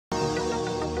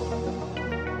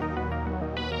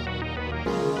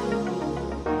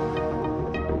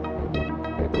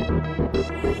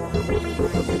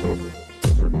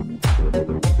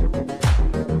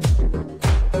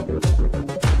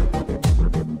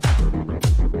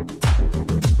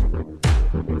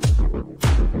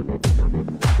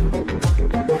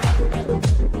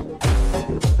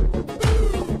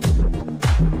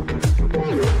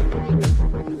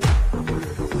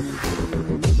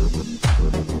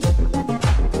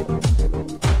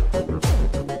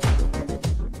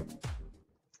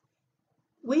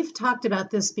talked about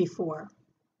this before,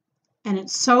 and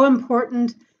it's so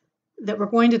important that we're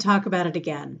going to talk about it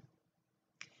again.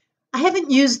 I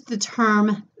haven't used the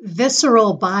term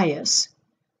visceral bias,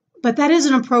 but that is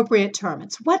an appropriate term.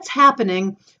 It's what's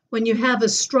happening when you have a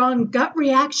strong gut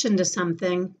reaction to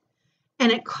something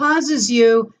and it causes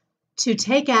you to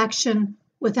take action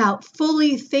without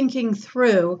fully thinking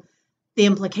through the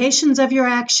implications of your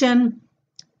action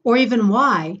or even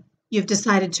why you've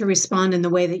decided to respond in the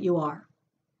way that you are.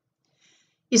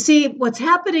 You see, what's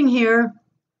happening here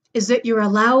is that you're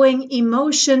allowing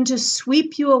emotion to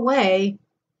sweep you away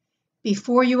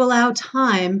before you allow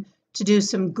time to do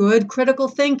some good critical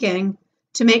thinking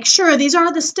to make sure these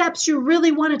are the steps you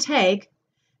really want to take,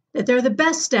 that they're the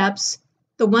best steps,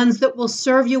 the ones that will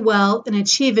serve you well in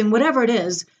achieving whatever it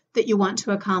is that you want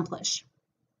to accomplish.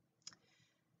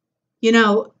 You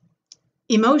know,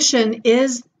 emotion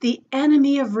is the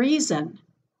enemy of reason.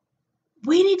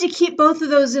 We need to keep both of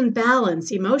those in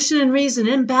balance, emotion and reason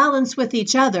in balance with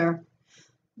each other.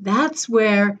 That's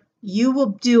where you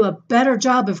will do a better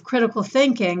job of critical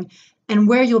thinking and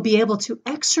where you'll be able to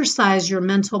exercise your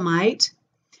mental might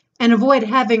and avoid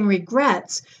having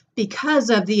regrets because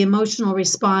of the emotional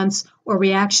response or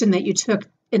reaction that you took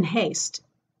in haste.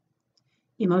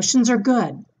 Emotions are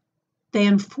good. They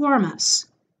inform us,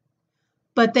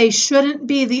 but they shouldn't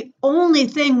be the only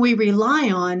thing we rely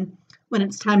on when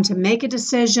it's time to make a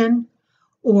decision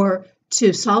or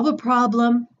to solve a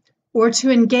problem or to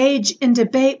engage in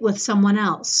debate with someone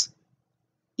else.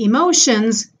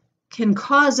 Emotions can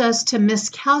cause us to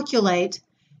miscalculate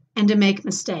and to make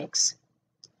mistakes.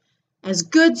 As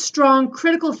good, strong,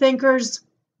 critical thinkers,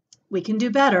 we can do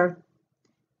better.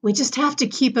 We just have to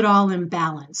keep it all in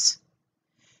balance.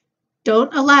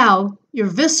 Don't allow your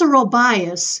visceral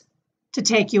bias to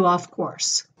take you off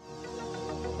course.